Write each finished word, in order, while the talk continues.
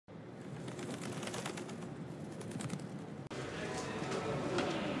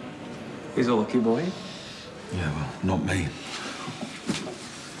He's a lucky boy. Yeah, well, not me.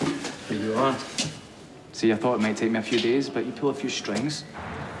 Here you are. See, I thought it might take me a few days, but you pull a few strings,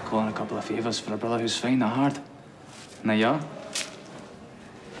 call in a couple of favours for a brother who's finding it hard. And there you are.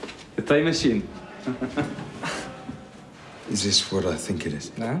 The time machine. Is this what I think it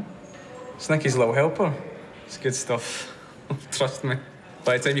is? No. It's Nicky's little helper. It's good stuff. Trust me.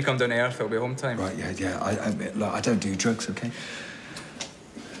 By the time you come down to Earth, it'll be home time. Right, yeah. Look, I don't do drugs, okay?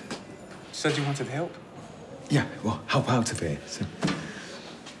 Said you wanted help. Yeah, well, help out of here. So.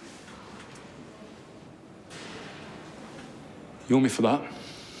 You want me for that?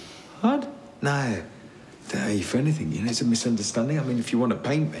 What? No. Don't owe you for anything, you know, it's a misunderstanding. I mean, if you want to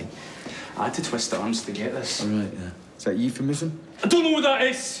paint me... I had to twist the arms to get this. All right, yeah. Is that euphemism? I don't know what that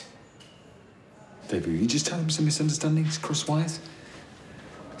is! David, will you just tell him it's a misunderstanding? It's cross wires?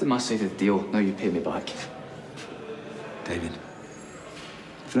 I did my side of the deal. Now you pay me back. David.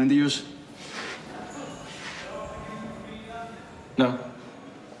 Friend of yours? No.